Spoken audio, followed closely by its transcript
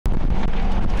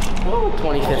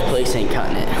25th place ain't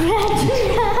cutting it.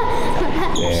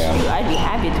 Damn. I'd be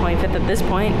happy at 25th at this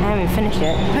point. I haven't even finished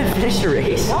yet. I haven't finished the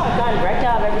race. No, I've gotten wrecked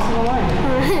out of every single one.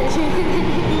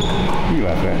 You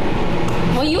laughed at.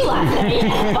 Well, you laughed at it.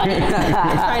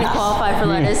 Trying to qualify for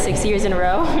lettuce 6 years in a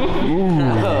row.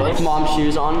 With mom's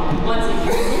shoes on.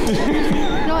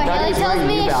 No, Hailie tells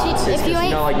me if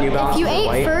you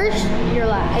ate first, you're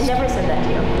last. I never said that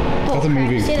to you. That's a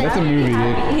movie. That's a movie, dude.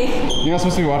 You're not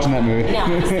supposed to be watching that movie. No,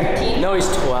 he's 13. No, he's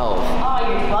 12. Oh,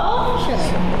 you're 12? Shut up.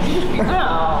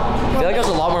 Oh. I feel like I was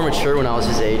a lot more mature when I was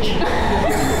his age.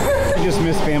 You just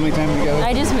miss family time together?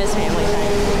 I just miss family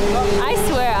time. I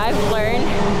swear, I've learned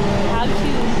how to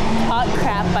talk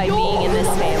crap by being in this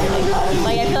family.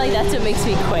 Like, I feel like that's what makes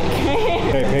me quick.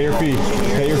 Hey, pay your fee.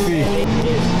 Pay your fee.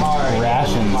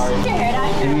 Rations.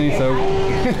 Isn't he so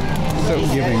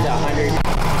giving?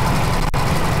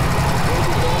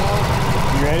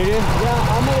 You ready, dude?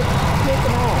 Yeah, I'm gonna take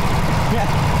them out. Yeah.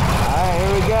 Alright,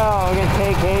 here we go. We're gonna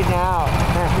take Haiden out.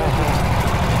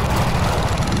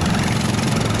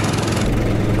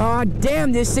 Oh,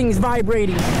 damn, this thing's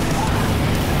vibrating.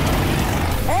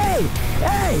 Hey!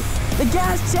 Hey! The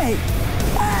gas tank!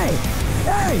 Hey!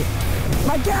 Hey!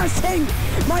 My gas tank!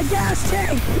 My gas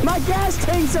tank! My gas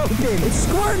tank's open! It's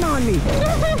squirting on me!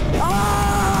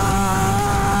 Ah!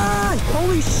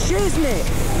 Holy shiznit!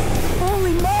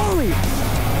 Holy moly!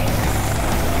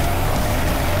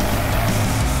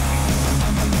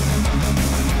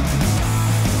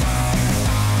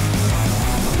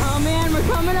 Oh man, we're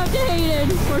coming up to Haiden.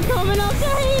 We're coming up to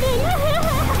Haiden.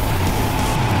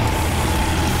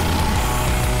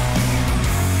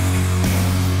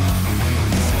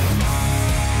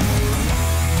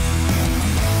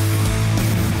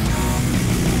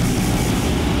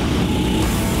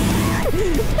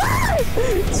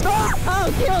 Stop!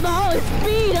 Oh, killed all his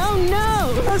speed. Oh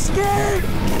no! I'm scared!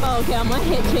 Oh, okay, I'm gonna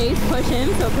hit Chase, push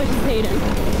him, so it pushes Haiden.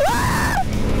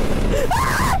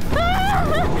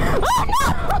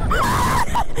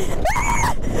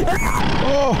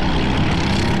 Oh!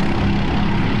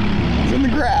 It's in the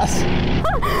grass.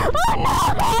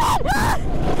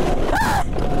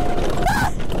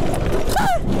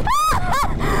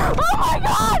 Oh my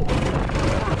god!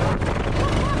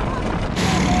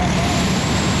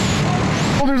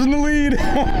 Boulder's in the lead.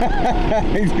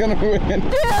 He's gonna win.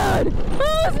 Dude, that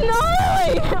was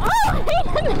gnarly! Oh,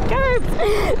 Haiden, the curbs!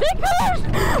 The curbs!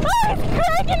 Oh, he's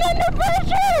cracking under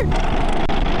pressure!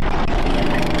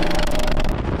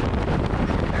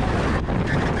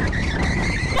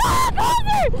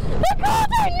 The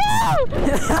Coulter, no!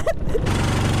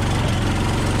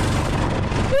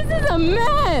 This is a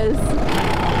mess!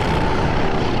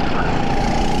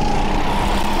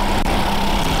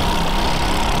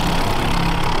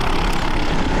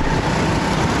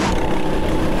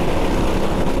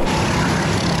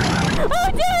 Oh,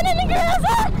 down in the grass!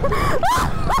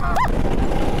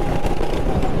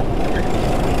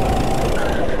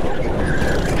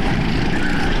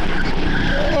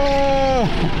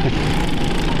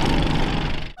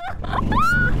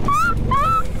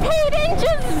 Haiden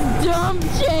just dumped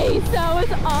Chase. That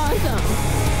was awesome.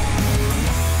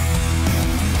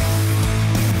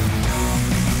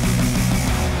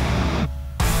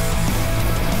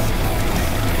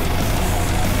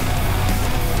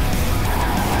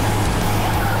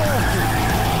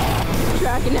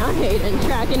 Tracking down Haiden.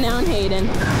 Tracking down Haiden.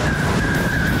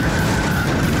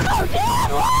 Oh,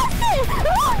 damn! Lost it!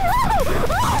 Oh, no!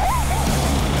 Oh.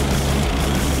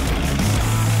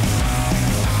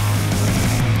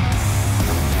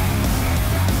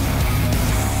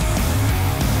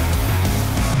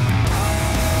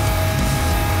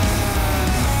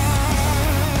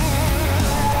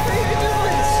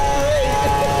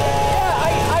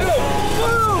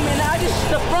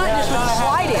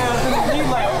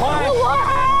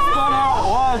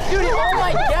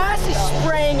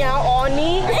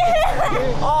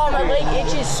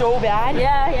 So bad.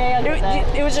 Yeah.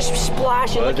 It was just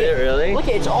splashing. Was it really? Look,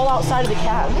 it's all outside of the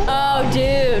cab. Oh,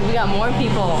 dude, we got more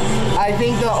people. I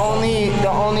think the only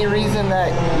reason that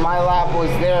my lap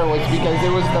was there was because it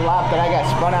was the lap that I got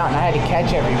spun out and I had to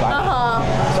catch everybody.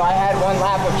 So I had one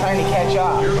lap of trying to catch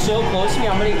up. You're so close to me,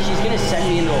 she's gonna send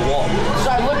me into a wall. So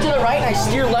I look to the right and I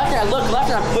steer left and I look left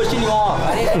and I'm pushing you off.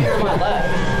 I didn't steer my left.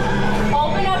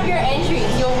 Open up your entries.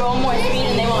 You'll roll more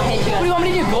speed and they won't hit you. What do you want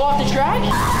me to do? Go off the track?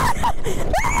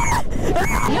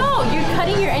 No, you're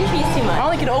cutting your entries too much. I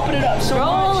only can open it up so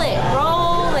roll much.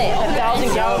 Roll it.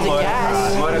 1,000 gallons of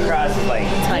gas. Motocross is like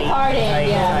tight.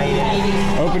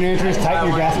 Open your entries, tighten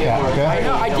your gas cap, okay? I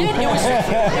know, I did. It was just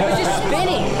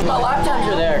spinning. My lap times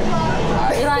are there.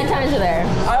 Your line times are there.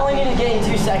 I only need to get in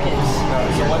 2 seconds.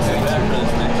 So what's in there for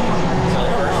this next one?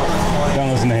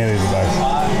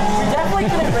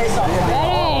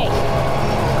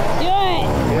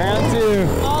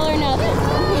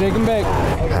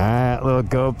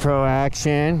 GoPro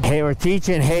action. Hey, we're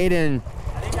teaching Haiden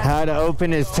how to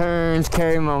open his turns,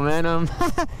 carry momentum,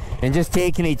 and just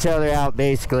taking each other out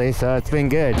basically, so it's been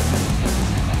good.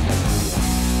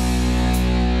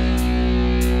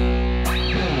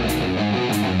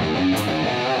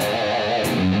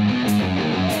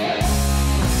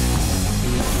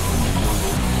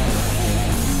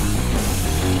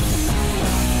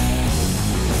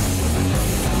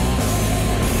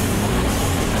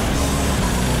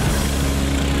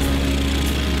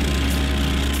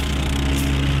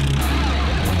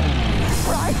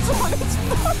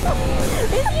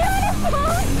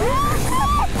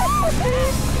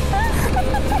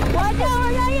 Watch out,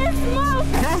 we're gonna get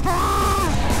smoked!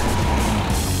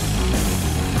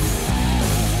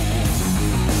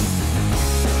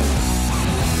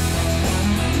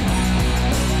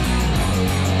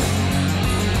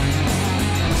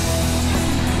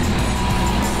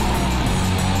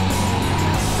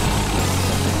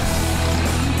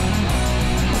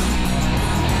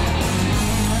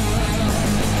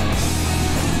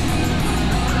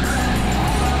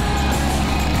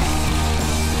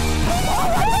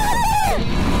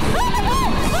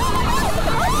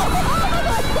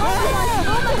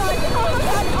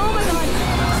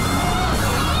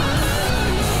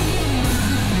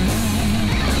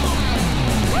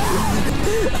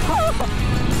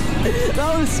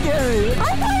 That was scary. I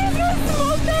thought he was gonna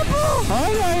smoke that ball! I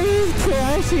thought he was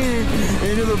crashing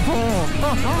into the pole.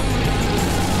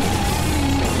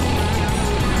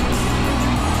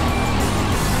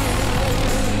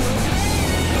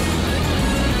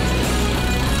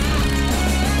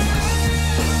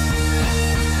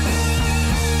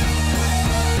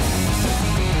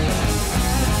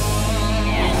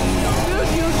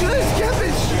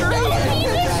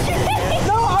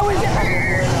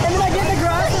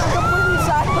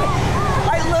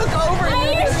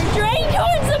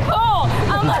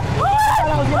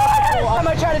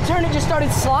 Turn it just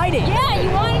started sliding. Yeah, you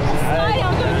wanted to slide.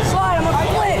 I'm gonna slide. I'm gonna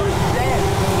flip.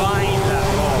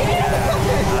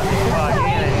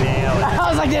 I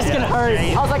was like, this is gonna hurt.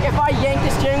 I was like, if I yank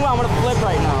the steering wheel, I'm gonna flip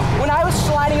right now. When I was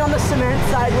sliding on the cement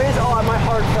sideways, oh, my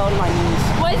heart fell to my knees.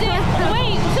 Was it?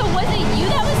 Wait, so was it you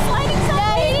that was sliding sideways?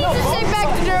 Yeah, he needs to take back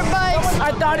the dirt bikes.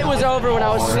 I thought it was over when I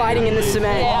was sliding in the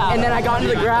cement, and then I got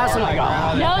into the grass. I'm like,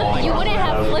 oh. No, you wouldn't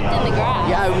have flipped in the grass.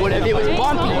 Yeah, I would have. It was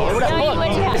bumpy. It would have No, you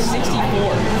wouldn't have.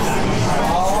 64.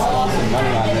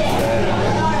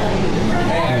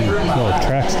 Little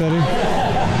track study.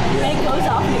 And it goes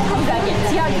off and it comes back in.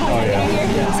 See how it comes back in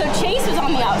here? So Chase was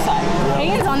on the outside.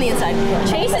 Hayden's on the inside.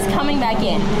 Chase is coming back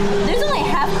in. There's only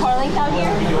half car length out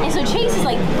here. And so Chase is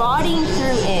like bodying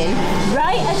through in.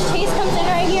 Right as Chase comes in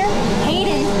right here,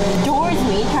 Hayden doors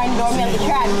me, trying to door me on the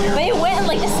track. But it went at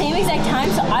like the same exact time.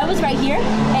 So I was right here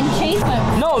and Chase went.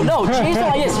 No, Chase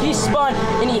went like this. He spun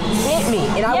and he hit me.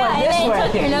 And I went this way. Yeah, and then he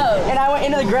took your nose. And I went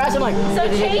into the grass. I'm like. So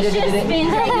Chase just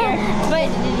spins right here. But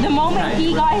the moment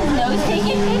he got his nose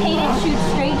taken, Hayden shoots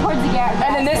straight towards the gas.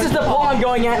 And then this is the pole I'm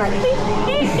going at. And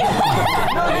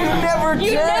No, you never did.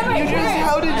 You never You just did.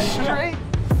 held it straight.